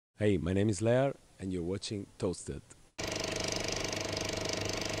Hey, my name is Lehar, and you're watching Toasted.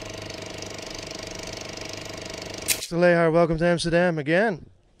 So Lehar, welcome to Amsterdam again.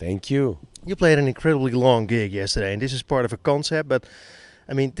 Thank you. You played an incredibly long gig yesterday, and this is part of a concept, but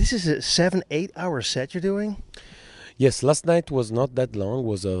I mean, this is a 7-8 hour set you're doing? Yes, last night was not that long.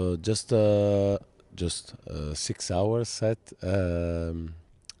 Was just a 6 hour set.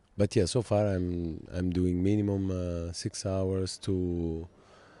 But yeah, so far I'm doing minimum 6 hours to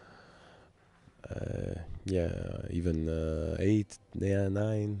yeah, even 8, yeah,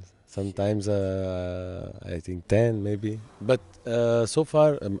 9. Sometimes I think 10 maybe. But so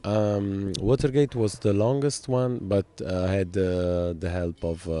far Watergate was the longest one, but I had the help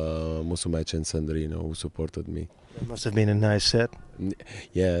of Musumeci and Sandrino who supported me. That must have been a nice set.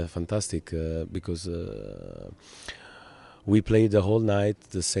 Yeah, fantastic. Because we played the whole night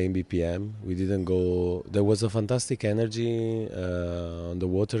the same BPM. We didn't go. There was a fantastic energy on the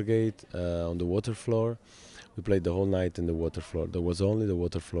Watergate, on the water floor. We played the whole night in the water floor. There was only the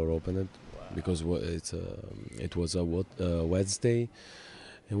water floor opened because it was a Wednesday,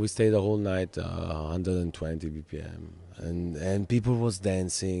 and we stayed the whole night 120 BPM, and people was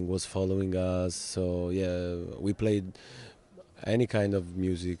dancing, was following us. So yeah, we played any kind of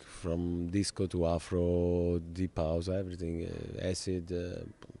music from disco to afro, deep house, everything, acid.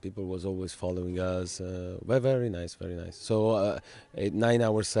 People was always following us. Very nice, very nice. So a 9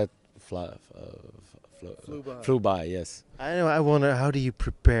 hour set flew by. Yes. I know. I wonder, how do you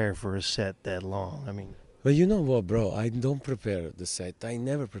prepare for a set that long? I mean, But you know what, bro? I don't prepare the set. I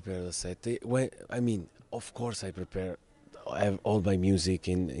never prepare the set. Of course, I prepare. I have all my music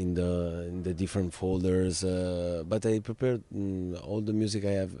in the different folders, but I prepared all the music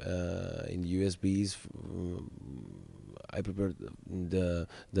I have in USBs. I prepared the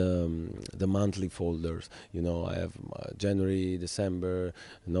monthly folders. You know, I have January, December,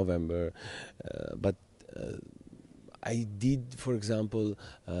 November, but I did, for example.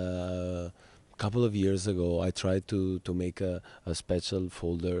 Couple of years ago, I tried to make a special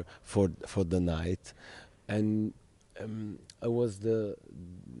folder for the night, and I was the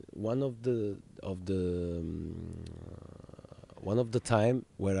one of the time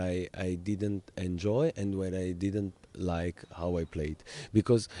where I didn't enjoy and where I didn't like how I played,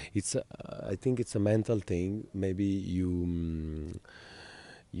 because I think it's a mental thing. Maybe you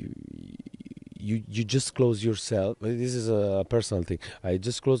you just close yourself. This is a personal thing. I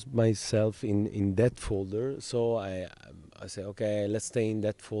just closed myself in that folder, so I say, okay, let's stay in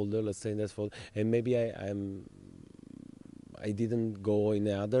that folder, and maybe I didn't go in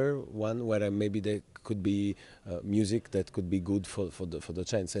the other one where maybe there could be music that could be good for the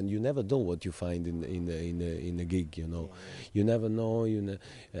chance. And you never know what you find in a gig. You never know.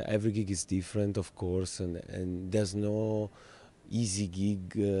 Every gig is different, of course, and there's no easy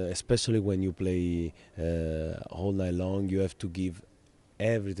gig, especially when you play all night long. You have to give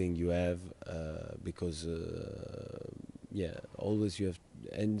everything you have, because yeah, always you have,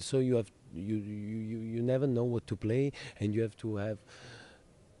 and so you never know what to play, and you have to have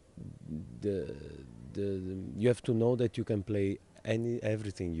the you have to know that you can play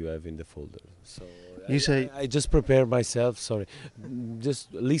everything you have in the folder. So you say I just prepare myself. Sorry,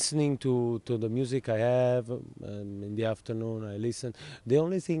 just listening to the music I have in the afternoon. I listen. The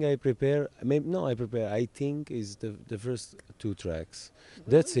only thing I prepare, maybe no, I prepare. I think is the first two tracks.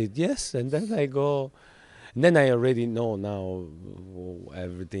 That's it. Yes, and then I go. And then I already know now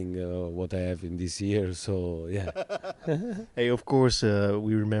everything what I have in this year. So yeah. hey, of course,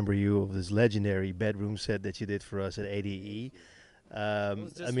 we remember you of this legendary bedroom set that you did for us at ADE. It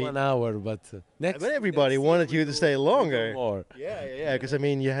was just I mean, 1 hour, but but everybody wanted you to stay longer. more. Yeah. Because I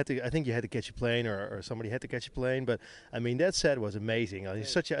mean, you had to. I think you had to catch a plane, or somebody had to catch a plane. But I mean, that set was amazing. It's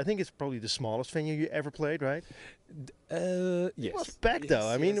such. I think it's probably the smallest venue you ever played, right? Yes. It was packed though.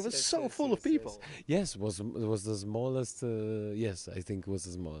 I mean, it was so full of people. Yes, was the smallest. Yes, I think it was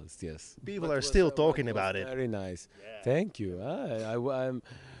the smallest. Yes. People But are still but talking was about it. Very nice. Yeah. Thank you. I'm.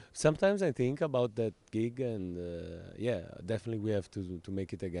 Sometimes I think about that gig, and yeah, definitely we have to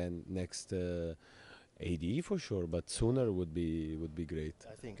make it again next ADE for sure. But sooner would be great.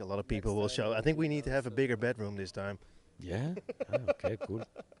 I think a lot of people will show. I think we need to have a bigger bedroom this time. Yeah. Okay. Cool.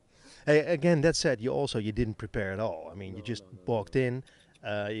 Hey, again, that said, you didn't prepare at all. I mean, you just walked in.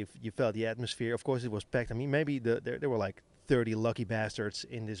 You felt the atmosphere. Of course, it was packed. I mean, maybe there were like 30 lucky bastards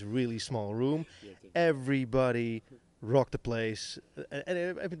in this really small room. Everybody rocked the place,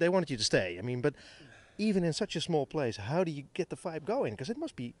 and they wanted you to stay. I mean, but even in such a small place, how do you get the vibe going? Because it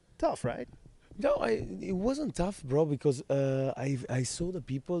must be tough, right? No, it wasn't tough, bro, because I saw the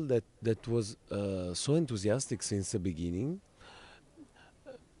people that was so enthusiastic since the beginning.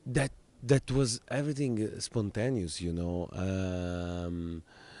 that that was everything spontaneous, you know.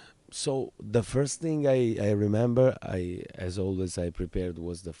 So the first thing I remember, I as always I prepared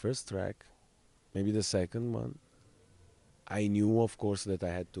was the first track, maybe the second one. I knew, of course, that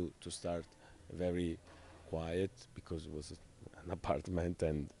I had to start very quiet because it was an apartment,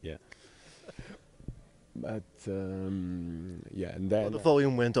 and yeah. But yeah, and Well, the then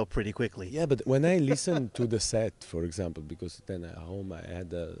volume went up pretty quickly. yeah, but when I listened to the set, for example, because then at home I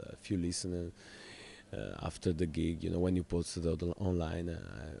had a few listeners after the gig. You know, when you posted it online,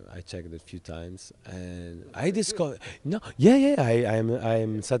 I checked it a few times, and I discovered no, yeah, yeah,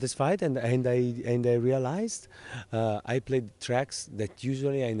 I'm satisfied, and I realized I played tracks that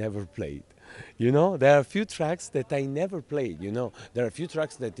usually I never played. You know, there are a few tracks that I never played. You know, there are a few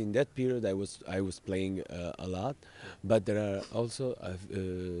tracks that in that period I was playing a lot, but there are also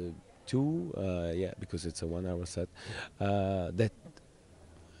two, yeah, because it's a 1 hour set, that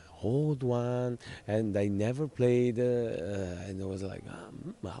old one, and I never played, and I was like,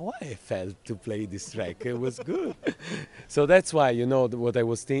 how I felt to play this track. It was good. So that's why, you know, what I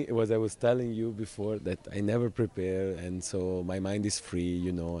was telling you before, that I never prepare, and so my mind is free,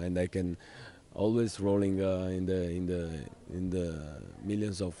 you know, and I can always rolling in the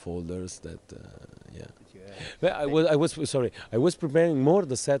millions of folders that yeah. Well, I was sorry. I was preparing more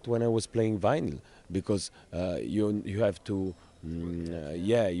the set when I was playing vinyl, because you have to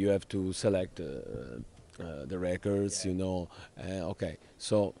yeah, you have to select the records, you know. Okay,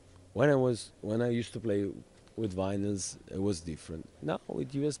 so when I used to play with vinyls, it was different. Now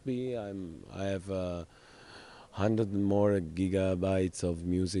with USB, I have 100 more gigabytes of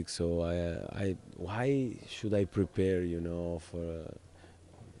music, so I why should I prepare, you know, for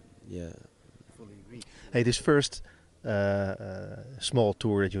yeah. Hey, this first small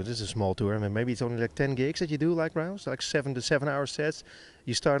tour that you, this is a small tour. I mean, maybe it's only like 10 gigs that you do, like rounds, like 7 to 7 hour sets.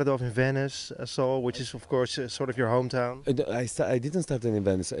 You started off in Venice, I saw, which is of course sort of your hometown. I didn't start in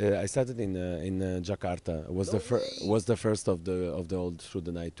Venice. I started in Jakarta. Was the first of the old through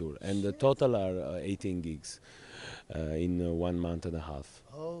the night tour, and the total are 18 gigs in 1 month and a half.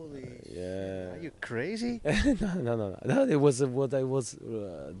 Holy Yeah. Are you crazy? No. It was what I was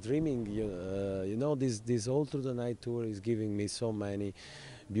dreaming. You know, this all through the night tour is giving me so many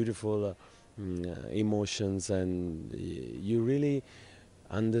beautiful emotions, and you really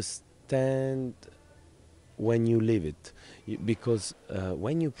understand when you live it. Because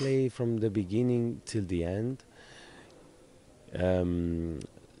when you play from the beginning till the end, um,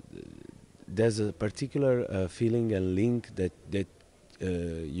 there's a particular feeling and link that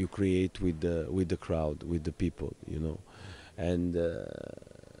you create with the crowd, with the people, you know, and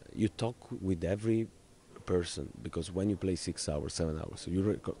you talk with every person, because when you play 6 hours, 7 hours,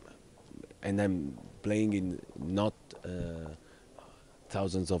 and I'm playing in not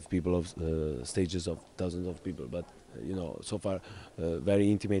thousands of people of stages of thousands of people, but you know, so far very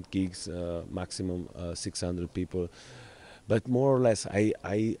intimate gigs, maximum 600 people. But more or less,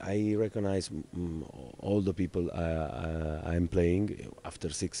 I recognize all the people I'm playing after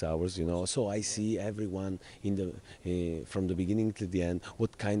 6 hours, you know. So I see everyone in the from the beginning to the end,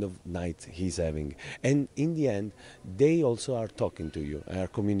 what kind of night he's having, and in the end, they also are talking to you, are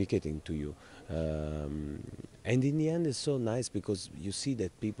communicating to you, and in the end, it's so nice because you see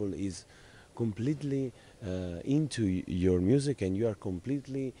that people is completely into your music, and you are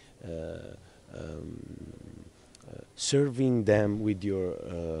completely. Serving them with your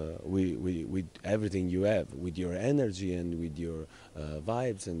with everything you have, with your energy and with your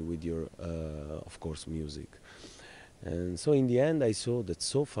vibes and with your of course music. And so in the end I saw that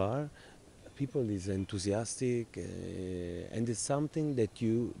so far people is enthusiastic, and it's something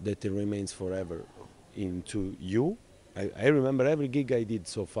that remains forever into you. I remember every gig I did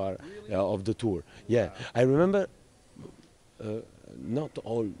so far of the tour. Yeah, I remember not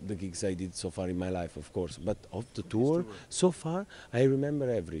all the gigs I did so far in my life, of course, but of the tour so far, I remember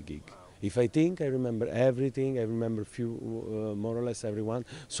every gig. If I think, I remember everything. I remember few, more or less everyone.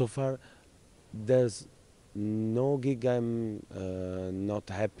 So far, there's no gig I'm not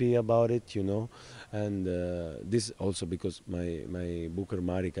happy about it, you know. And this also because my booker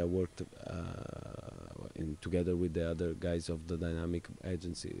Marika worked together with the other guys of the Dynamic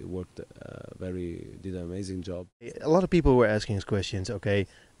agency. Worked did an amazing job. A lot of people were asking us questions. Okay,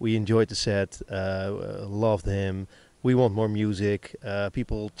 we enjoyed the set, loved him. We want more music.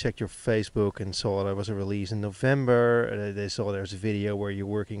 People checked your Facebook and saw there was a release in November. They saw there's a video where you're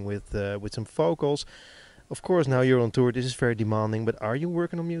working with some vocals. Of course, now you're on tour. This is very demanding. But are you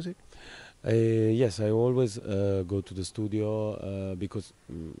working on music? Yes, I always go to the studio because,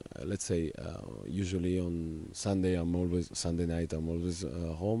 let's say, usually on Sunday night, I'm always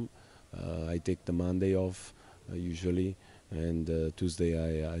home. I take the Monday off usually, and Tuesday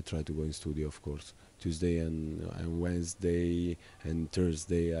I try to go in studio, of course. Tuesday and Wednesday and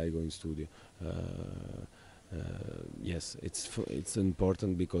Thursday I go in studio. Yes, it's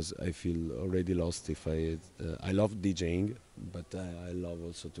important because I feel already lost if I love DJing, but I love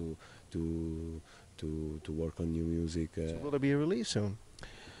also to to work on new music. So will there be a release soon?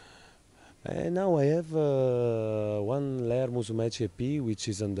 Now I have one Lehar Musumeci EP which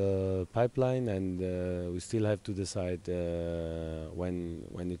is on the pipeline, and we still have to decide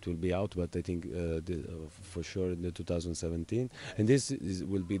when it will be out. But I think for sure in the 2017, and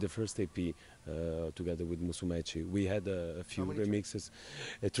will be the first EP together with Musumeci. We had a few remixes,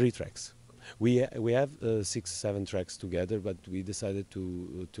 3 tracks. We have 6, 7 tracks together, but we decided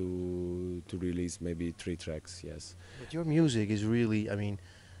to release maybe 3 tracks. Yes. But your music is really, I mean,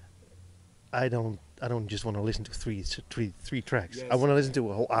 I don't just want to listen to three tracks. Yes. I want to listen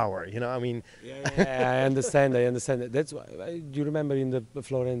to a whole hour. You know, I mean, Yeah, I understand. I understand. That's why. Do you remember in the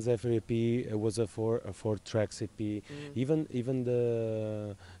Florence Zephyr EP? It was a 4 tracks EP. Even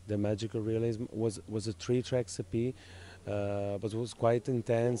the Magical Realism was a 3 tracks EP. But it was quite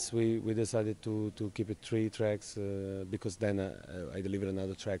intense. We decided to keep it 3 tracks because then I delivered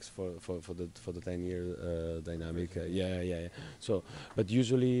another tracks for the 10-year dynamic. Yeah. So, but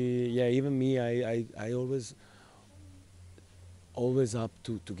usually, yeah, even me, I always up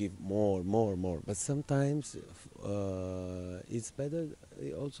to give more. But sometimes it's better.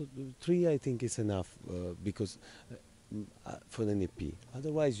 Also, 3 I think is enough because. For an EP.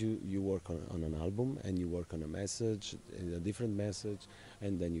 Otherwise, you work on an album and you work on a message, a different message,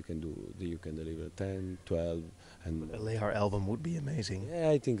 and then you can deliver 10, 12, and a Lehar album would be amazing. yeah,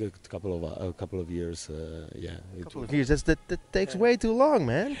 I think a couple of years. Yeah, A couple of years. That takes way too long,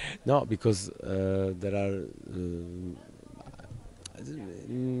 man. no, because there are.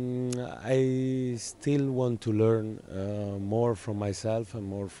 I still want to learn more from myself and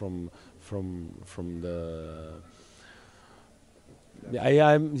more from the.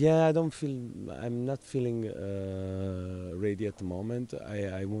 I don't feel. I'm not feeling ready at the moment.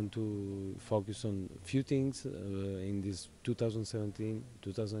 I want to focus on a few things in this 2017,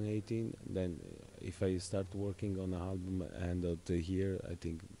 2018. Then, if I start working on an album end of the year, I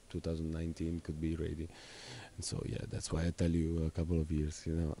think 2019 could be ready. And so yeah, that's why I tell you a couple of years.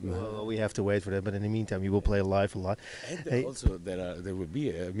 Well, we have to wait for that. But in the meantime, you will play live a lot. And Hey. also there will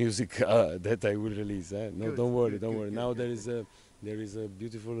be music that I will release. No, Good, don't worry, good, don't good, worry. good, Now good. there is a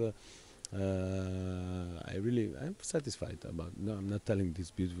beautiful. I'm satisfied about. No, I'm not telling this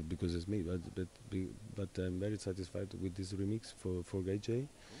beautiful because it's me, but I'm very satisfied with this remix for Gay J.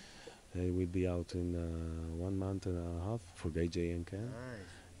 It will be out in 1 month and a half for Gay J and Ken.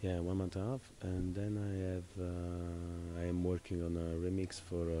 Yeah, 1 month and a half, and then I am working on a remix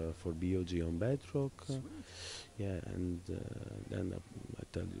for BOG on Bedrock. Yeah, and then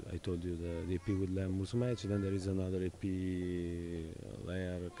I told you the EP with Lem Musumeci. Then there is another EP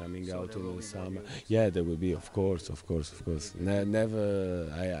layer coming So out there in will the be more summer. releases. Yeah, there will be, of course. Never.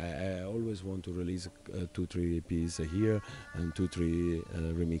 I always want to release 2, 3 EPs a year and 2, 3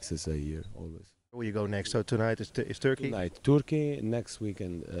 remixes a year. Always. Where you go next? So tonight is Turkey. Tonight, Turkey. Next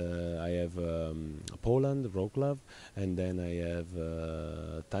weekend, I have Poland, Wroclaw, and then I have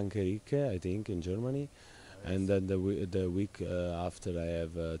Tankerike, I think, in Germany. And then the week after, I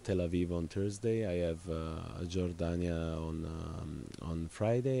have Tel Aviv on Thursday. I have Jordania on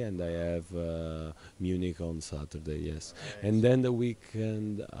Friday, and I have Munich on Saturday. Yes, and then the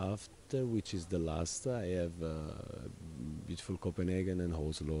weekend after, which is the last, I have beautiful Copenhagen and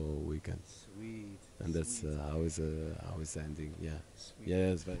Oslo weekend. Sweet. And that's how it's ending. Yeah, Sweet.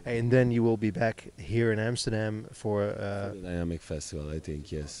 yeah. It's very And then you will be back here in Amsterdam for. for the Dynamic Festival, I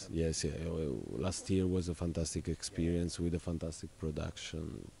think. Yes. Yeah. Last year was a fantastic experience with a fantastic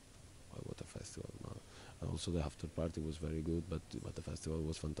production. What a festival! No. Also, the after party was very good, but the festival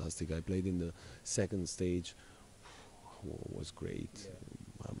was fantastic. I played in the second stage. Was great.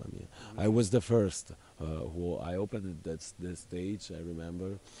 Mamma mia. I was the first who I opened that stage. I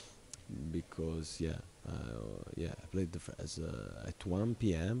remember because I played at 1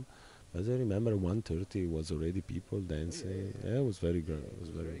 p.m. As I remember, 1:30 was already people dancing. Yeah, it was very good. It was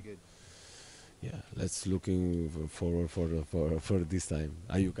very good. Yeah. Let's looking forward for this time.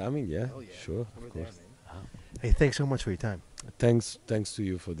 Are you coming? Yeah. Oh, yeah. Sure, We're of there, course. man. Hey, thanks so much for your time. Thanks to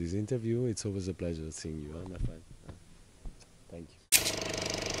you for this interview. It's always a pleasure seeing you, my friend.